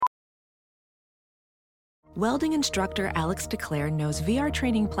Welding instructor Alex DeClaire knows VR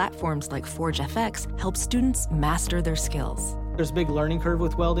training platforms like Forge FX help students master their skills. There's a big learning curve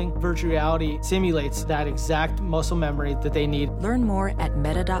with welding. Virtual reality simulates that exact muscle memory that they need. Learn more at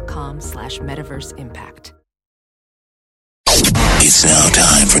meta.com/metaverseimpact. It's now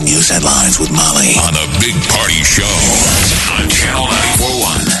time for news headlines with Molly on the Big Party Show on Channel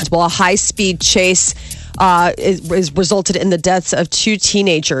 94.1. Well, a high-speed chase is resulted in the deaths of two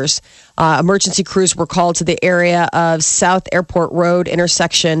teenagers. Emergency crews were called to the area of South Airport Road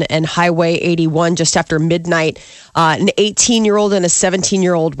intersection and Highway 81 just after midnight. An 18-year-old and a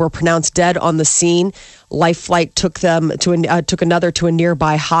 17-year-old were pronounced dead on the scene. Life Flight took another to a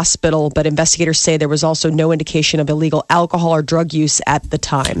nearby hospital, but investigators say there was also no indication of illegal alcohol or drug use at the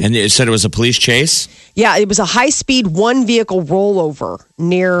time. And it said it was a police chase? Yeah, it was a high-speed one-vehicle rollover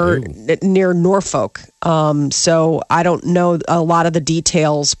near Norfolk. So I don't know a lot of the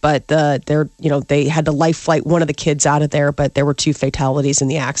details, but they had to life flight one of the kids out of there, but there were two fatalities in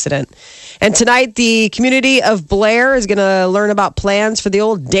the accident. And tonight, the community of Blair is going to learn about plans for the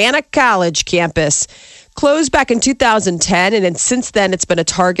old Dana College campus. Closed back in 2010, and then since then it's been a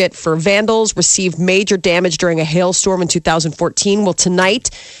target for vandals, received major damage during a hailstorm in 2014. Well,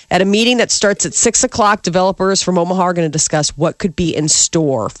 tonight, at a meeting that starts at 6 o'clock, developers from Omaha are going to discuss what could be in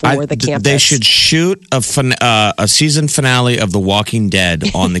store for the campus. They should shoot a season finale of The Walking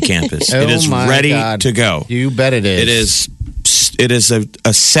Dead on the campus. It is ready to go. You bet it is. It is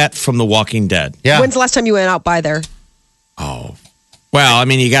a set from The Walking Dead. Yeah. When's the last time you went out by there? Oh. Well, I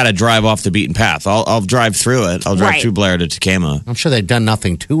mean, you got to drive off the beaten path. I'll drive through it. I'll drive through Blair to Tacoma. I'm sure they've done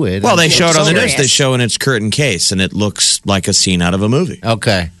nothing to it. Well, they show it on the news. They show in its curtain case, and it looks like a scene out of a movie.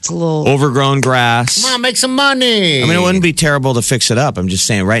 Okay. It's a little overgrown grass. Come on, make some money. I mean, it wouldn't be terrible to fix it up. I'm just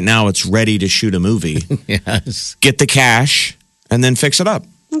saying, right now, it's ready to shoot a movie. Yes. Get the cash, and then fix it up.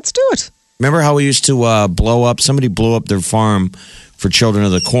 Let's do it. Remember how we used to somebody blew up their farm for Children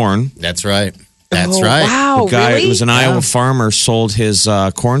of the Corn? That's right. That's right. Wow, the guy, really? It was an Iowa farmer, sold his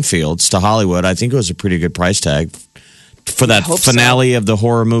cornfields to Hollywood. I think it was a pretty good price tag for that finale of the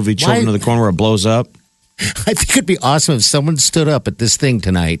horror movie Children of the Corn where it blows up. I think it'd be awesome if someone stood up at this thing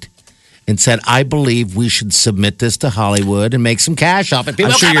tonight and said, I believe we should submit this to Hollywood and make some cash off it.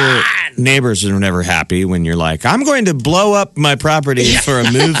 People, I'm sure your neighbors are never happy when you're like, I'm going to blow up my property for a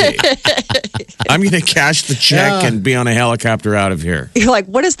movie. I'm going to cash the check and be on a helicopter out of here. You're like,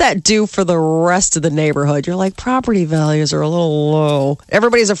 what does that do for the rest of the neighborhood? You're like, property values are a little low.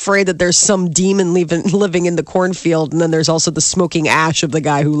 Everybody's afraid that there's some demon living in the cornfield, and then there's also the smoking ash of the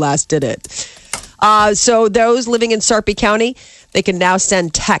guy who last did it. So those living in Sarpy County, they can now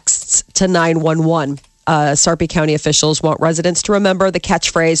send texts to 911. Sarpy County officials want residents to remember the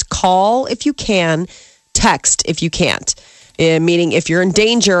catchphrase, call if you can, text if you can't. Meaning if you're in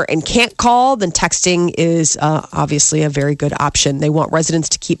danger and can't call, then texting is obviously a very good option. They want residents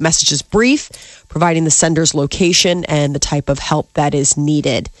to keep messages brief, providing the sender's location and the type of help that is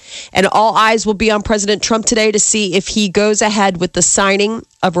needed. And all eyes will be on President Trump today to see if he goes ahead with the signing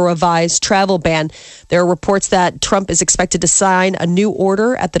of a revised travel ban. There are reports that Trump is expected to sign a new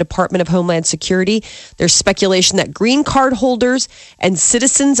order at the Department of Homeland Security. There's speculation that green card holders and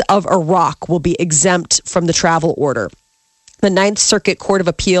citizens of Iraq will be exempt from the travel order. The Ninth Circuit Court of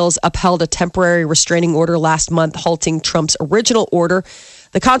Appeals upheld a temporary restraining order last month, halting Trump's original order.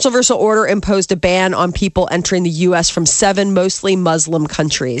 The controversial order imposed a ban on people entering the U.S. from 7 mostly Muslim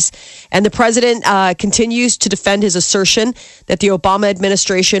countries. And the president continues to defend his assertion that the Obama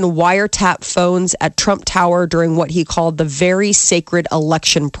administration wiretapped phones at Trump Tower during what he called the very sacred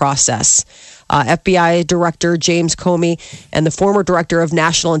election process. FBI Director James Comey and the former Director of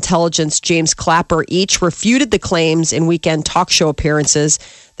National Intelligence, James Clapper, each refuted the claims in weekend talk show appearances.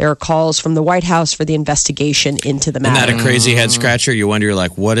 There are calls from the White House for the investigation into the matter. Isn't that a crazy head scratcher? You wonder,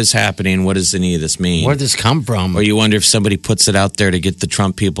 like, what is happening? What does any of this mean? Where did this come from? Or you wonder if somebody puts it out there to get the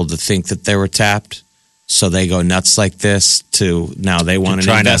Trump people to think that they were tapped. So they go nuts like this now they want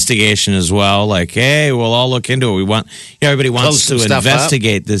an investigation as well. Like, hey, we'll all look into it. We want, everybody wants to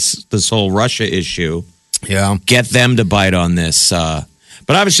investigate this whole Russia issue. Yeah. Get them to bite on this. But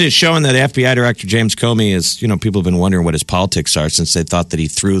obviously it's showing that FBI Director James Comey is, people have been wondering what his politics are since they thought that he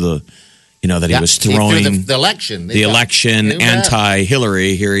threw he was throwing the election. The election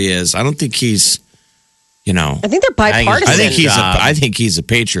anti-Hillary. Here he is. I don't think he's, I think they're bipartisan. I think he's a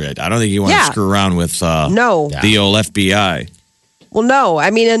patriot. I don't think you want to screw around with the old FBI. Well, no. I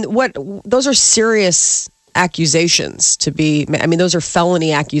mean, and those are serious accusations those are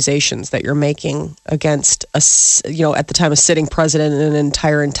felony accusations that you're making against at the time a sitting president and an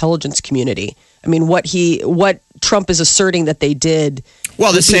entire intelligence community. I mean, what Trump is asserting that they did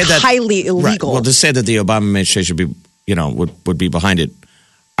Well, to say that highly illegal. Right. Well, to say that the Obama administration would be behind it,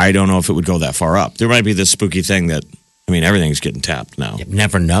 I don't know if it would go that far up. There might be this spooky thing that, everything's getting tapped now. You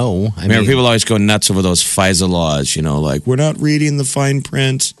never know. I mean, people always go nuts over those FISA laws, like we're not reading the fine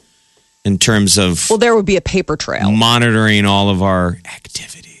print in terms of there would be a paper trail. Monitoring all of our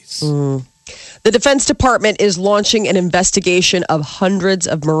activities. The Defense Department is launching an investigation of hundreds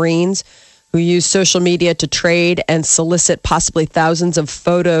of Marines who use social media to trade and solicit possibly thousands of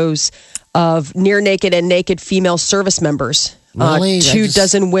photos of near naked and naked female service members. Really?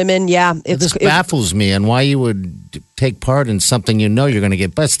 24 women. Yeah. This baffles me, and why you would take part in something you're going to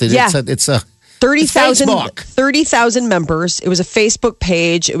get busted. Yeah. It's a 30,000 members. It was a Facebook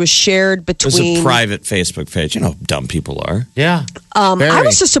page. It was shared between. It was a private Facebook page. You know how dumb people are. Yeah. I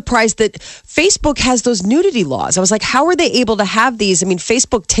was just surprised that Facebook has those nudity laws. I was like, how are they able to have these?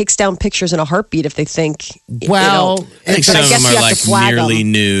 Facebook takes down pictures in a heartbeat if they think. Well, I think some of them are like nearly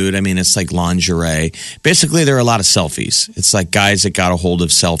nude. It's like lingerie. Basically, there are a lot of selfies. It's like guys that got a hold of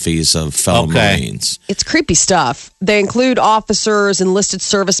selfies of fellow Marines. It's creepy stuff. They include officers, enlisted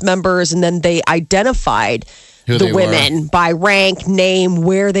service members, and then they identified the women by rank, name,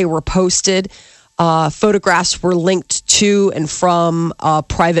 where they were posted. Photographs were linked to and from a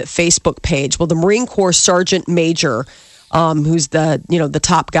private Facebook page. Well, the Marine Corps Sergeant Major, who's the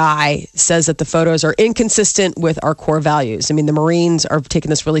top guy, says that the photos are inconsistent with our core values. The Marines are taking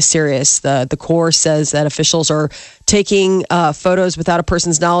this really serious. The Corps says that officials are taking photos without a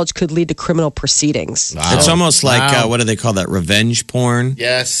person's knowledge could lead to criminal proceedings. Wow. It's almost like, what do they call that? Revenge porn?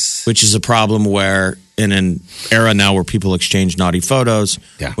 Yes. Which is a problem where in an era now where people exchange naughty photos,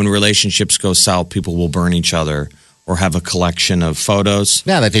 when relationships go south, people will burn each other or have a collection of photos.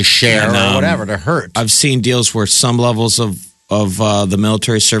 Yeah, that they share or whatever to hurt. I've seen deals where some levels of the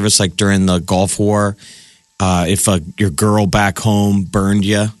military service, like during the Gulf War, if your girl back home burned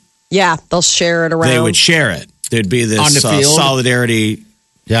you. Yeah, they'll share it around. They would share it. There'd be this on the field. Solidarity.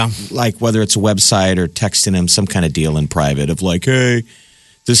 Yeah. Like whether it's a website or texting him some kind of deal in private of like, hey,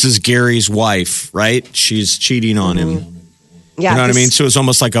 this is Gary's wife, right? She's cheating on him. Yeah, you know what I mean? So it's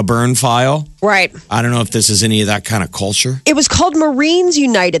almost like a burn file. Right. I don't know if this is any of that kind of culture. It was called Marines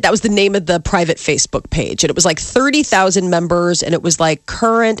United. That was the name of the private Facebook page. And it was like 30,000 members. And it was like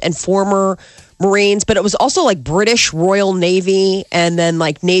current and former Marines. But it was also like British Royal Navy and then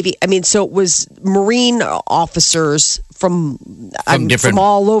like Navy. So it was Marine officers from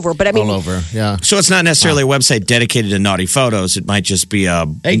all over. But all over, yeah. So it's not necessarily a website dedicated to naughty photos. It might just be a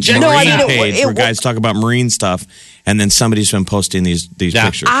Marine page where guys talk about Marine stuff. And then somebody's been posting these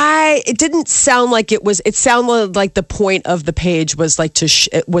pictures. It didn't sound like it was. It sounded like the point of the page was like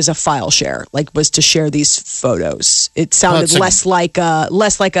it was a file share, like was to share these photos. It sounded less like a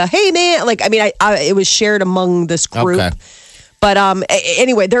hey man, it was shared among this group. Okay. But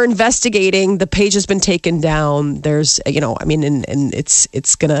anyway, they're investigating. The page has been taken down. There's, and it's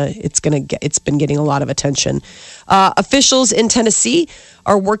been getting a lot of attention. Officials in Tennessee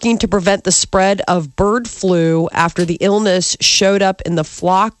are working to prevent the spread of bird flu after the illness showed up in the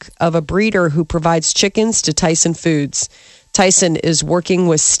flock of a breeder who provides chickens to Tyson Foods. Tyson is working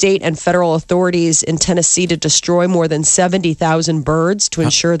with state and federal authorities in Tennessee to destroy more than 70,000 birds to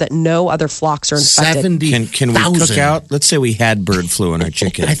ensure that no other flocks are infected. 70,000. Can we cook out? Let's say we had bird flu in our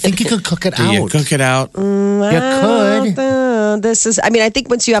chicken. I think you could cook it out. Do you cook it out? You could. This is. I think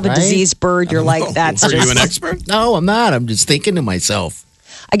once you have a diseased bird, you're like, that's. Are you an expert? No, I'm not. I'm just thinking to myself.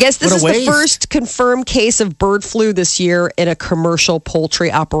 I guess this is the first confirmed case of bird flu this year in a commercial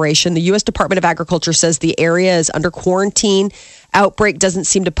poultry operation. The U.S. Department of Agriculture says the area is under quarantine. Outbreak doesn't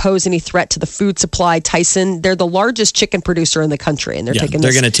seem to pose any threat to the food supply. Tyson, they're the largest chicken producer in the country, and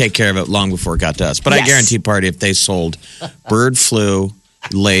they're going to take care of it long before it got to us. But I guarantee, Party, if they sold bird flu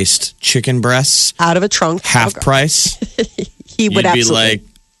laced chicken breasts out of a trunk, half price, he would absolutely be like,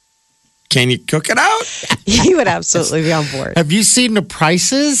 can you cook it out? He would absolutely be on board. Have you seen the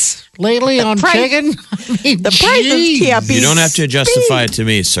prices lately on chicken? The prices can't be. You don't have to justify it to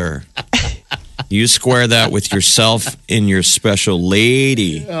me, sir. You square that with yourself and your special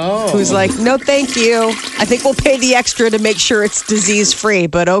lady. Who's like, no, thank you. I think we'll pay the extra to make sure it's disease-free,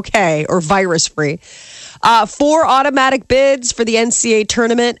 but okay, or virus-free. 4 automatic bids for the NCAA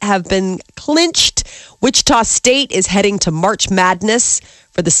tournament have been clinched. Wichita State is heading to March Madness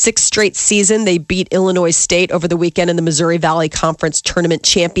for the 6th straight season. They beat Illinois State over the weekend in the Missouri Valley Conference Tournament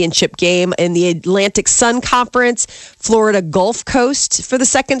Championship game. In the Atlantic Sun Conference, Florida Gulf Coast for the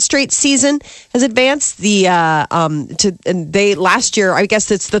 2nd straight season has advanced. Last year, I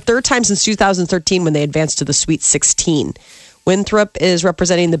guess it's the 3rd time since 2013 when they advanced to the Sweet 16. Winthrop is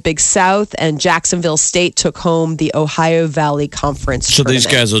representing the Big South, and Jacksonville State took home the Ohio Valley Conference So tournament.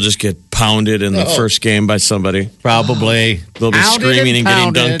 these guys will just get pounded in the first game by somebody. Probably. They'll be Pounded screaming and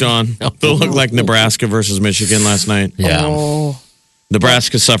getting pounded. dunked on. They'll look like Nebraska versus Michigan last night. Yeah.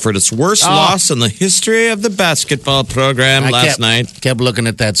 Nebraska suffered its worst loss in the history of the basketball program last night. Kept looking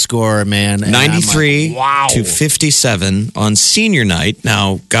at that score, man. and I'm 93 like, wow. to 57 on senior night.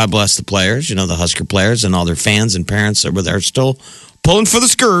 Now, God bless the players, you know, the Husker players and all their fans and parents that were there still pulling for the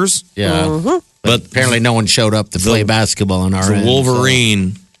Skurs. Yeah. But apparently no one showed up to play basketball on our The end.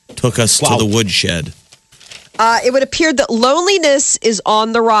 Wolverine took us to the woodshed. It would appear that loneliness is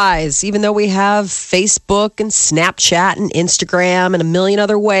on the rise, even though we have Facebook and Snapchat and Instagram and a million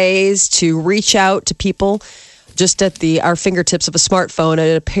other ways to reach out to people just at our fingertips of a smartphone.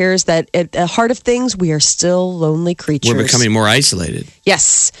 It appears that at the heart of things, we are still lonely creatures. We're becoming more isolated.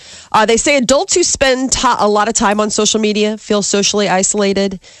 Yes. They say adults who spend a lot of time on social media feel socially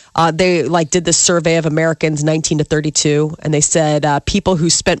isolated. They did this survey of Americans 19 to 32, and they said people who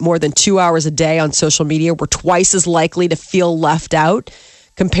spent more than 2 hours a day on social media were twice as likely to feel left out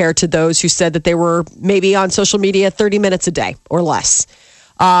compared to those who said that they were maybe on social media 30 minutes a day or less.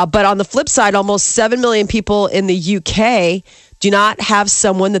 But on the flip side, almost 7 million people in the UK do not have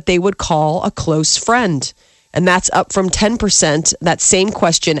someone that they would call a close friend. And that's up from 10%, that same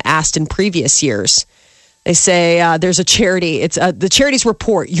question asked in previous years. They say there's a charity. It's the charity's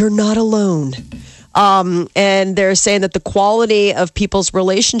report, You're Not Alone. And they're saying that the quality of people's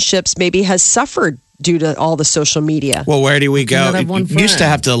relationships maybe has suffered due to all the social media. Well, where do we go? not have one You used to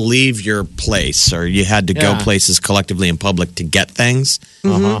friend. have to leave your place, or you had to go places collectively in public to get things.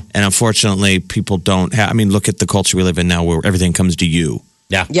 And unfortunately, people don't have. I mean, look at the culture we live in now, where everything comes to you.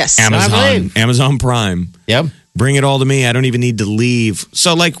 Yeah. Yes. Amazon Prime. Yep. Bring it all to me. I don't even need to leave.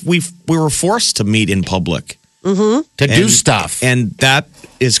 So, we were forced to meet in public To do stuff. and that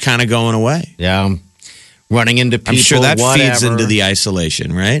is kind of going away. Yeah. Running into people. I'm sure that feeds whatever. into the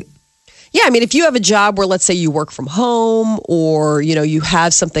isolation, right? Yeah, I mean, if you have a job where, let's say, you work from home, or you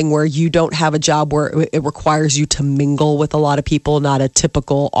have something where you don't have a job where it requires you to mingle with a lot of people, not a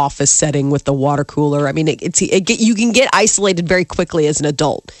typical office setting with the water cooler. I mean, you can get isolated very quickly as an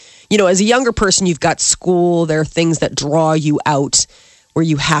adult. As a younger person, you've got school. There are things that draw you out where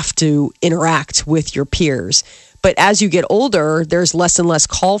you have to interact with your peers. But as you get older, there's less and less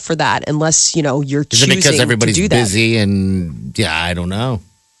call for that, unless you're Is choosing it because everybody's to do that. busy and, I don't know.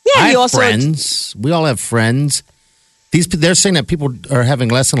 Yeah, I you have also friends. We all have friends. They're saying that people are having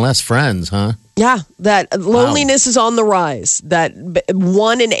less and less friends, huh? Yeah, that loneliness is on the rise. That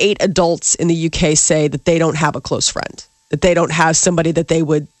 1 in 8 adults in the UK say that they don't have a close friend, that they don't have somebody that they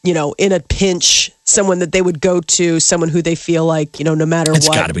would, in a pinch, someone that they would go to, someone who they feel like, no matter It's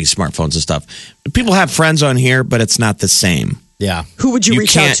what. got to be smartphones and stuff. People have friends on here, but it's not the same. Yeah. Who would you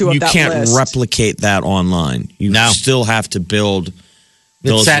reach out to of You that can't list? replicate that online. You No. still have to build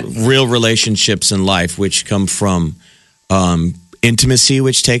those that- real relationships in life, which come from intimacy,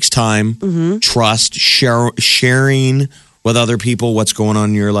 which takes time, trust, sharing with other people what's going on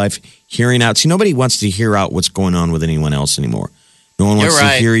in your life, hearing out. See, nobody wants to hear out what's going on with anyone else anymore. No one wants You're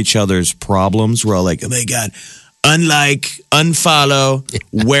right. to hear each other's problems. We're all like, oh my God, unlike, unfollow,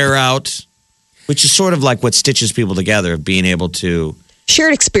 wear out, which is sort of like what stitches people together, of being able to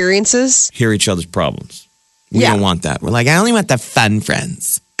Shared experiences. hear each other's problems. We Yeah. don't want that. We're like, I only want the fun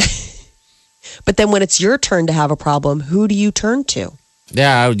friends. But then when it's your turn to have a problem, who do you turn to?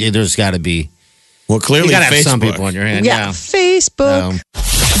 Yeah, there's got to be. Well, clearly, You got to have Facebook. some people on your hand. Yeah. Facebook.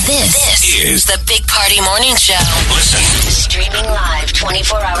 This is the Big Party Morning Show. Listen. Streaming live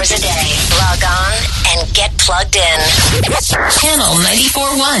 24 hours a day. Log on and get plugged in.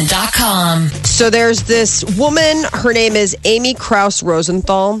 Channel941.com. So there's this woman. Her name is Amy Krause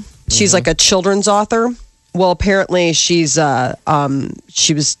Rosenthal. She's like a children's author. Well, apparently she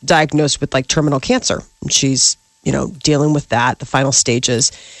was diagnosed with like terminal cancer. She's, dealing with that, the final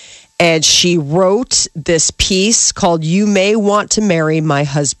stages. And she wrote this piece called You May Want to Marry My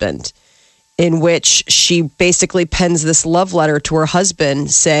Husband, in which she basically pens this love letter to her husband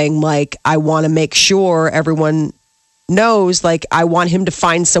saying, like, I want to make sure everyone knows, like, I want him to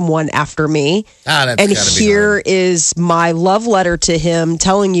find someone after me. That's And gotta be here hard. is my love letter to him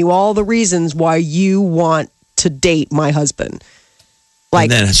telling you all the reasons why you want to date my husband. Like,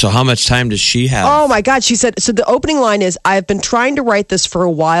 And then, so how much time does she have? oh my God, she said, so the opening line is, I've been trying to write this for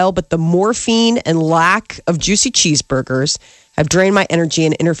a while, but the morphine and lack of juicy cheeseburgers have drained my energy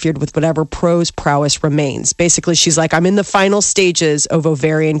and interfered with whatever prose prowess remains. Basically, she's like, I'm in the final stages of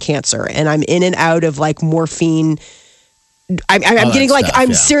ovarian cancer, and I'm in and out of like morphine I'm getting like, stuff,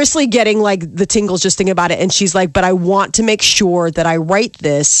 I'm seriously getting like the tingles just thinking about it. And she's like, but I want to make sure that I write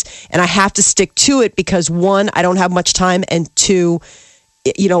this and I have to stick to it because one, I don't have much time. And two,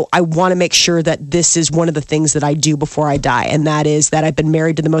 I want to make sure that this is one of the things that I do before I die. And that is that I've been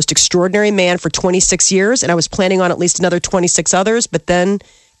married to the most extraordinary man for 26 years. And I was planning on at least another 26 others, but then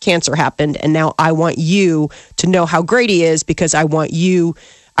cancer happened. And now I want you to know how great he is because I want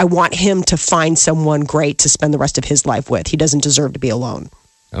him to find someone great to spend the rest of his life with. He doesn't deserve to be alone.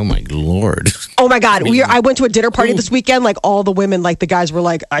 Oh my Lord. Oh my God. I went to a dinner party this weekend. Like all the women, like the guys were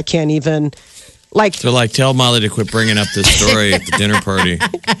like, I can't even. Like they're like, tell Molly to quit bringing up this story at the dinner party.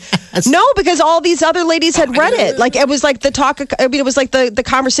 No, because all these other ladies had read it. Like it was like the talk. I mean, it was like the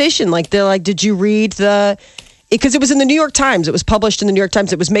conversation. Like they're like, did you read because it was in the New York Times. It was published in the New York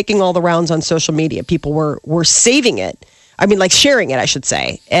Times. It was making all the rounds on social media. People were saving it. I mean, like sharing it, I should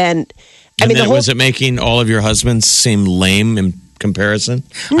say. And I mean, was it making all of your husbands seem lame in comparison?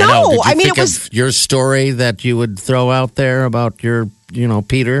 No, I mean, it was your story that you would throw out there about your,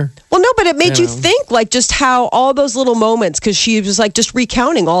 Peter. Well, no, but it made you think like just how all those little moments, because she was like just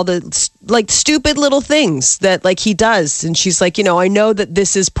recounting all the like stupid little things that like he does. And she's like, I know that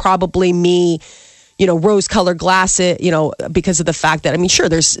this is probably me, rose-colored glasses, because of the fact that, I mean, sure,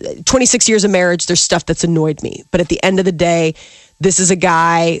 there's 26 years of marriage, there's stuff that's annoyed me. But at the end of the day, this is a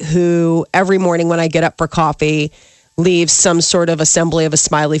guy who every morning when I get up for coffee leaves some sort of assembly of a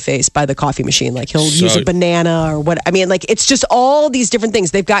smiley face by the coffee machine. Like he'll use a banana or what. I mean, like it's just all these different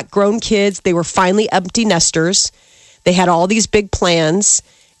things. They've got grown kids. They were finally empty nesters. They had all these big plans.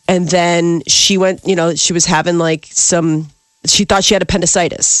 And then she went, she was having like she thought she had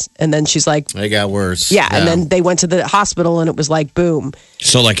appendicitis. And then she's like, it got worse. Yeah. And then they went to the hospital and it was like, boom.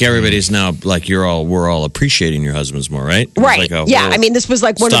 So like everybody's now like we're all appreciating your husbands more, right? Right. Like yeah. I mean, this was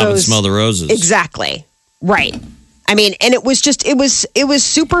like one of those. Stop and smell the roses. Exactly. Right. I mean, and it was just, it was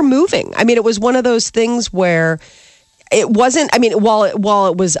super moving. I mean, it was one of those things where it wasn't, I mean, while it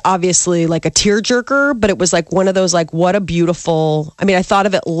was obviously like a tearjerker, but it was like one of those, like, what a beautiful, I mean, I thought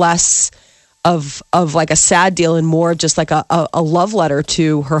of it less of like a sad deal and more of just like a love letter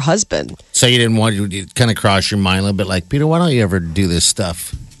to her husband. So you didn't want to kind of cross your mind a little bit like, Peter, why don't you ever do this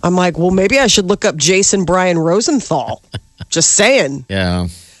stuff? I'm like, well, maybe I should look up Jason Brian Rosenthal. Just saying. Yeah.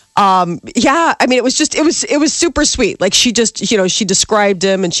 Yeah, I mean, it was super sweet. Like she just, she described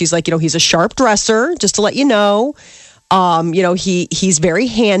him and she's like, he's a sharp dresser, just to let you know. He's very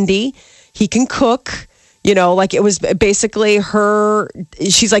handy. He can cook, like it was basically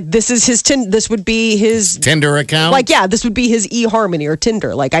she's like, this would be his Tinder account. Like, yeah, this would be his eHarmony or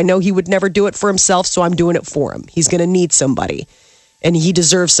Tinder. Like, I know he would never do it for himself, so I'm doing it for him. He's going to need somebody and he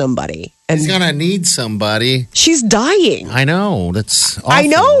deserves somebody. And he's going to need somebody. She's dying. I know. That's awful. I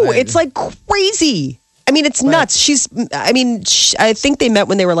know. It's like crazy. I mean, it's nuts. I think they met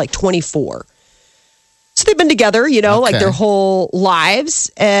when they were like 24. So they've been together, like their whole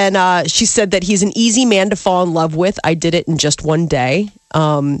lives. And she said that he's an easy man to fall in love with. I did it in just one day.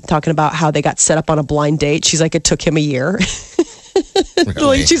 Talking about how they got set up on a blind date. She's like, it took him a year.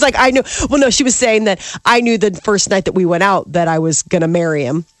 Really? She's like, I knew. Well, no, she was saying that I knew the first night that we went out that I was going to marry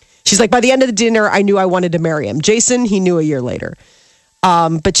him. She's like, by the end of the dinner, I knew I wanted to marry him. Jason, he knew a year later.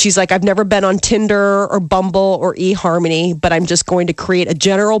 But she's like, I've never been on Tinder or Bumble or eHarmony, but I'm just going to create a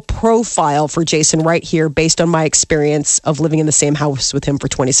general profile for Jason right here based on my experience of living in the same house with him for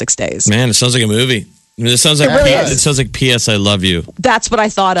 26 days. Man, it sounds like a movie. I mean, it sounds like it sounds like P.S. I Love You. That's what I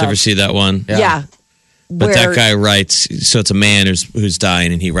thought of. Did you ever see that one? Yeah. But that guy writes, so it's a man who's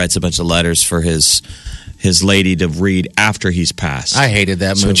dying, and he writes a bunch of letters for his lady to read after he's passed. I hated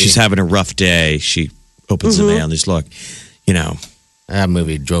that movie. So when she's having a rough day, she opens the mail and just look, That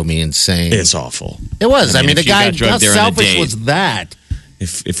movie drove me insane. It's awful. It was. I mean the guy, how selfish date, was that?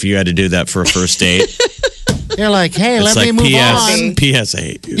 If you had to do that for a first date. You're like, hey, let me move on. P.S. I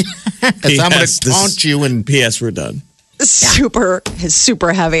hate you. I'm going to taunt you and P.S. We're done.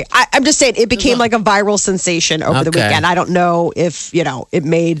 Super heavy. I'm just saying it became like a viral sensation over the weekend. I don't know if, it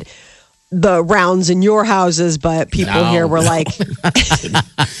made the rounds in your houses, but people here were like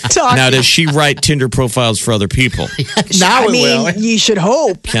talking. Now, does she write Tinder profiles for other people? Now you should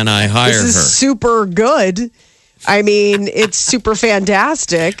hope. Can I hire her? This is super good. I mean, it's super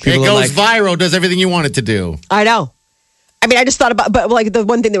fantastic. It goes viral, does everything you want it to do. I know. I mean, I just thought about, but like the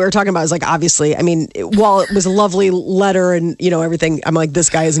one thing that we were talking about is like, obviously, I mean, while it was a lovely letter and, everything, I'm like,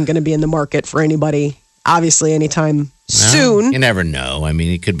 this guy isn't going to be in the market for anybody, obviously, anytime soon. You never know. I mean,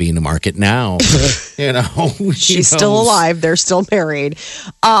 he could be in the market now. She's still alive. They're still married.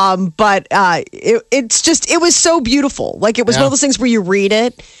 But it was so beautiful. Like, it was one of those things where you read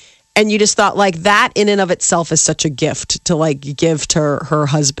it And you just thought like that in and of itself is such a gift to like give to her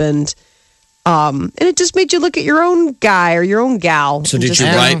husband. And it just made you look at your own guy or your own gal. So did you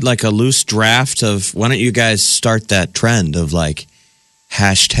write like a loose draft of, why don't you guys start that trend of like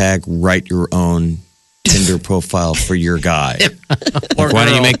hashtag write your own Tinder profile for your guy? Like, why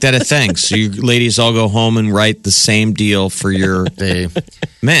don't you make that a thing? So you ladies all go home and write the same deal for your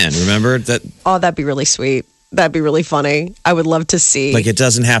man. Remember that? Oh, that'd be really sweet. That'd be really funny. I would love to see. Like, it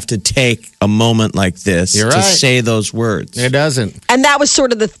doesn't have to take a moment like this to say those words. It doesn't. And that was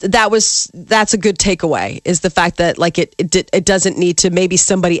sort of that's a good takeaway, is the fact that like it doesn't need to, maybe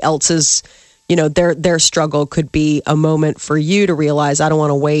somebody else's, their struggle could be a moment for you to realize, I don't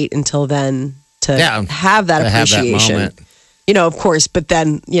want to wait until then to have that appreciation. Have that moment. Of course, but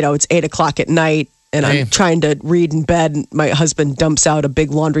then, it's 8:00 at night. And I'm trying to read in bed. And my husband dumps out a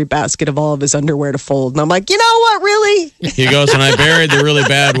big laundry basket of all of his underwear to fold. And I'm like, you know what, really? He goes, and I buried the really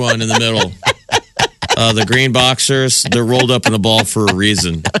bad one in the middle. The green boxers, they're rolled up in a ball for a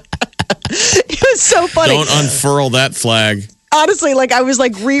reason. It was so funny. Don't unfurl that flag. Honestly, like I was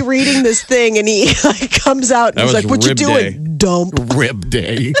like rereading this thing, and he like comes out and he's like, "What you doing?" Dump. Rib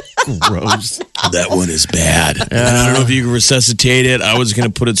day. Gross. That one is bad. And I don't know if you can resuscitate it. I was going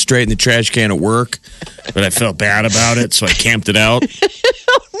to put it straight in the trash can at work, but I felt bad about it, so I camped it out.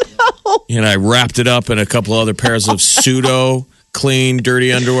 Oh, no. And I wrapped it up in a couple other pairs of pseudo clean,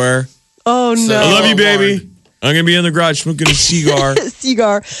 dirty underwear. Oh no! I love you, baby. I'm going to be in the garage smoking a cigar.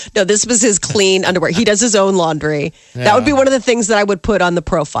 Cigar. No, this was his clean underwear. He does his own laundry. Yeah. That would be one of the things that I would put on the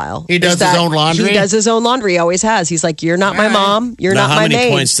profile. He does his own laundry? He does his own laundry. He always has. He's like, you're not my mom. You're not my maid. How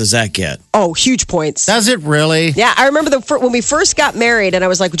many points does that get? Oh, huge points. Does it really? Yeah. I remember when we first got married and I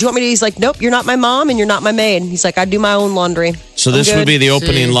was like, do you want me to? He's like, nope, you're not my mom and you're not my maid. He's like, I do my own laundry. So this would be the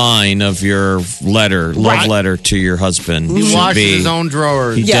opening line of your letter, love letter to your husband. He washes his own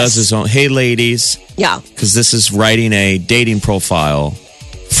drawers. He does his own. Hey, ladies. Yeah. Because this is writing a dating profile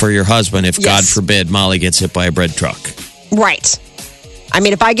for your husband if, God forbid, Molly gets hit by a bread truck. Right. I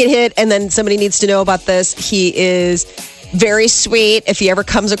mean, if I get hit and then somebody needs to know about this, he is very sweet. If he ever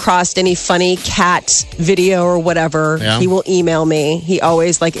comes across any funny cat video or whatever, he will email me. He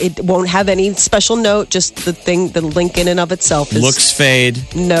always, it won't have any special note, just the link in and of itself is looks fade.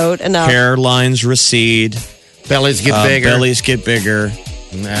 Note enough. Hairlines recede. Bellies get bigger.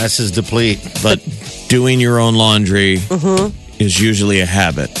 Asses deplete. But doing your own laundry is usually a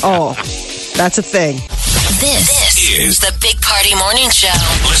habit. Oh, that's a thing. This is the Big Party Morning Show.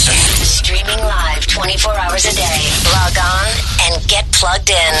 Listen. Streaming live 24 hours a day. Log on and get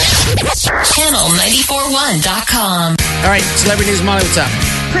plugged in. Channel941.com. All right, celebrity news, Molly, what's up?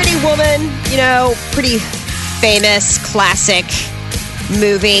 Pretty Woman, pretty famous, classic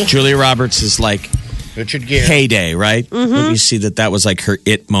movie. Julia Roberts is like Richard Gere. Heyday, right? Mm-hmm. You see that was like her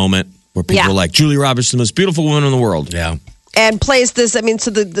it moment where people were like, Julia Roberts is the most beautiful woman in the world. Yeah. And plays this, so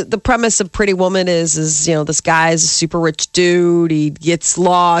the premise of Pretty Woman is this guy's a super rich dude. He gets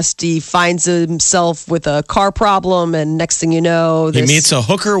lost. He finds himself with a car problem. And next thing you know, he meets a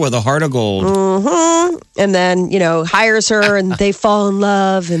hooker with a heart of gold. Mm-hmm. And then, hires her and they fall in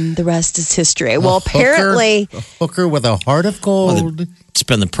love and the rest is history. Well, apparently. A hooker with a heart of gold. Well, it's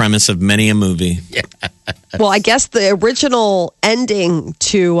been the premise of many a movie. Yeah. Well, I guess the original ending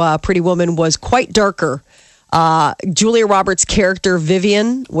to Pretty Woman was quite darker. Julia Roberts' character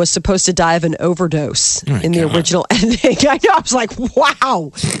Vivian was supposed to die of an overdose in the original ending. I know. I was like,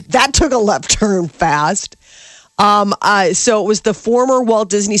 wow, that took a left turn fast. So it was the former Walt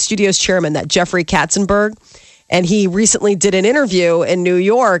Disney Studios chairman, that Jeffrey Katzenberg. And he recently did an interview in New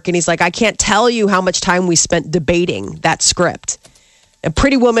York. And he's like, I can't tell you how much time we spent debating that script. And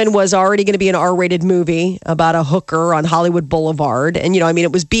Pretty Woman was already going to be an R-rated movie about a hooker on Hollywood Boulevard. And,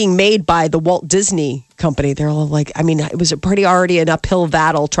 it was being made by the Walt Disney Company. They're all like, it was already an uphill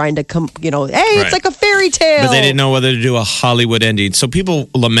battle trying to come, it's like a fairy tale. But they didn't know whether to do a Hollywood ending. So people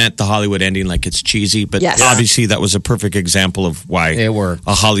lament the Hollywood ending like it's cheesy. But obviously that was a perfect example of why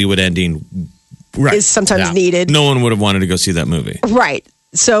a Hollywood ending is sometimes needed. No one would have wanted to go see that movie. Right.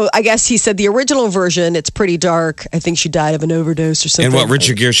 So I guess he said the original version, it's pretty dark. I think she died of an overdose or something. And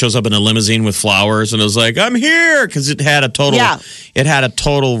Richard Gere shows up in a limousine with flowers and was like, I'm here. Because it had a total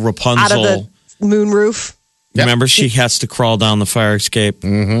Rapunzel. Out of the moonroof. Yep. Remember, she has to crawl down the fire escape.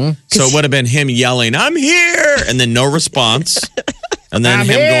 Mm-hmm. So it would have been him yelling, I'm here. And then no response. And then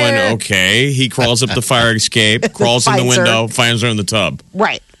going, okay. He crawls up the fire escape, crawls in the window, finds her in the tub.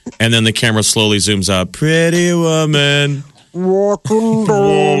 Right. And then the camera slowly zooms up. Pretty woman. walking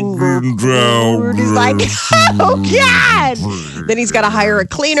down. He's like, oh, God. Then he's got to hire a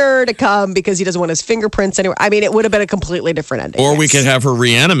cleaner to come because he doesn't want his fingerprints anywhere. I mean, it would have been a completely different ending. Or we could have her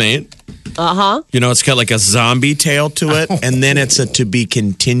reanimate. You know, it's got like a zombie tail to it, and then it's a to be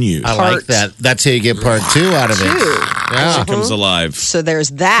continued. I like that. That's how you get part 2 out of it. Yeah. She comes alive. So there's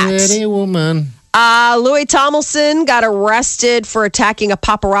that. Pretty woman. Louis Tomlinson got arrested for attacking a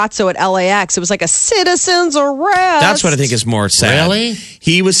paparazzo at LAX. It was like a citizen's arrest. That's what I think is more sad. Really?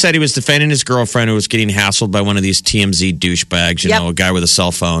 He said he was defending his girlfriend who was getting hassled by one of these TMZ douchebags, you know, a guy with a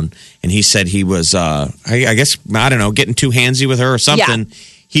cell phone. And he said he was, I guess, I don't know, getting too handsy with her or something. Yeah.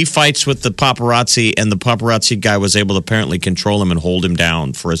 He fights with the paparazzi, and the paparazzi guy was able to apparently control him and hold him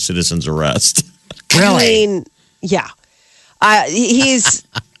down for a citizen's arrest. Really? I mean, yeah.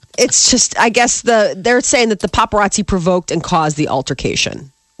 It's just, I guess they're saying that the paparazzi provoked and caused the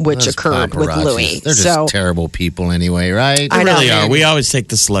altercation, which occurred with Louis. They're just terrible people anyway, right? They really are. We always take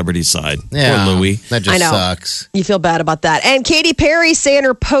the celebrity side. Yeah, poor Louis. That just sucks. You feel bad about that. And Katy Perry saying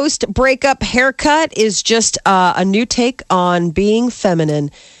her post-breakup haircut is just a new take on being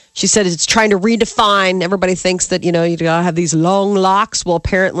feminine. She said it's trying to redefine. Everybody thinks that, you know, you gotta have these long locks. Well,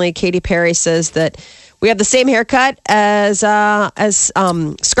 apparently Katy Perry says that we have the same haircut as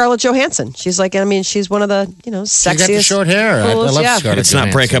Scarlett Johansson. She's like, I mean, she's one of the, you know, sexiest. She got the short hair. I love Scarlett It's not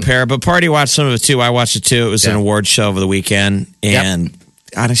Johansson. breakup hair, but Party watched some of it too. I watched it too. It was an award show over the weekend, and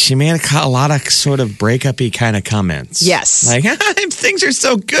she made a lot of sort of breakup-y kind of comments. Yes. Like, things are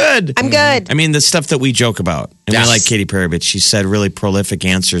so good. I'm good. I mean, the stuff that we joke about. And we like Katy Perry, but she said really prolific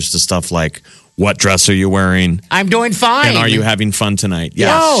answers to stuff like, what dress are you wearing? I'm doing fine. And are you having fun tonight? Yeah.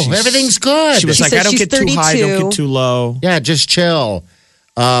 No, everything's good. She was like, I don't get too high, don't get too low. Yeah, just chill.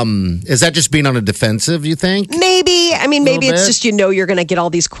 Is that just being on a defensive, you think? Maybe. I mean, maybe it's just, you know, you're going to get all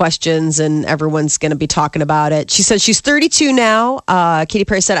these questions and everyone's going to be talking about it. She said she's 32 now. Katy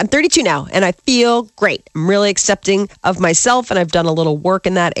Perry said, I'm 32 now and I feel great. I'm really accepting of myself and I've done a little work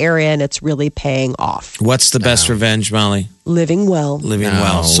in that area and it's really paying off. What's the best revenge, Molly? Living well. Living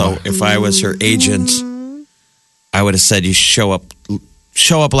well. So if I was her agent, I would have said, you show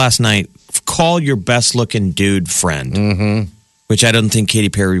up last night, call your best looking dude friend. Mm-hmm. Which I don't think Katy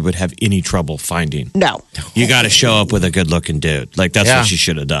Perry would have any trouble finding. No. You got to show up with a good-looking dude. Like, that's what she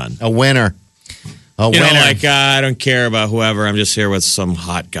should have done. A winner. You know, like, I don't care about whoever. I'm just here with some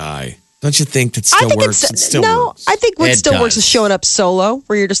hot guy. Don't you think that still works? It still works. I think what still works is showing up solo,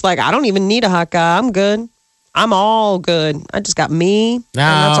 where you're just like, I don't even need a hot guy. I'm good. I'm all good. I just got me. And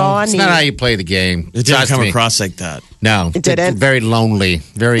that's all I need. It's not how you play the game. It didn't come across like that. No. It didn't? Very lonely.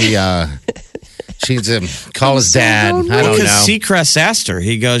 Very... She's call his dad. I don't know. Because Seacrest asked her.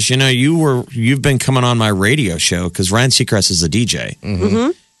 He goes, you know, you've been coming on my radio show because Ryan Seacrest is a DJ.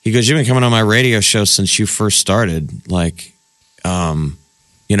 Mm-hmm. He goes, you've been coming on my radio show since you first started. Like,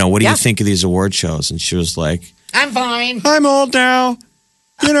 you know, what do you think of these award shows? And she was like, I'm fine. I'm old now.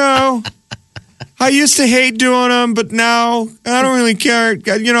 You know, I used to hate doing them, but now I don't really care.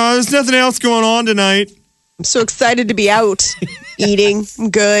 You know, there's nothing else going on tonight. I'm so excited to be out eating.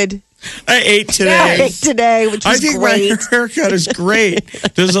 I'm good. I ate today. Which was think great. my haircut is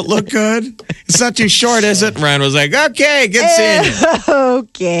great. Does it look good? It's not too short, is it? Ryan was like, okay, good seeing you.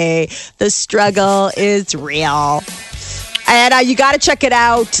 Okay. The struggle is real. And you got to check it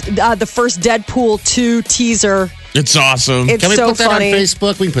out. The first Deadpool 2 teaser. It's awesome. It's Can we so put that funny. on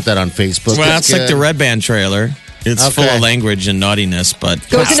Facebook? We can put that on Facebook. Well, that's like the Red Band trailer. It's full of language and naughtiness, but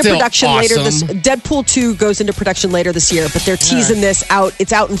goes into production later. Awesome. Deadpool 2 goes into production later this year, but they're teasing this out.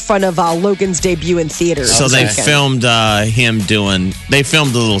 It's out in front of Logan's debut in theaters. So they filmed him doing. They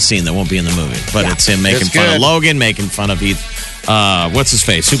filmed a little scene that won't be in the movie, but it's him making fun of Logan, making fun of Heath. What's his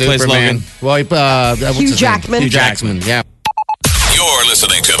face? Who plays Logan? Well, Hugh Jackman. Hugh Jackman. Yeah. You're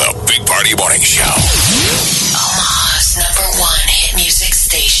listening to the Big Party Morning Show.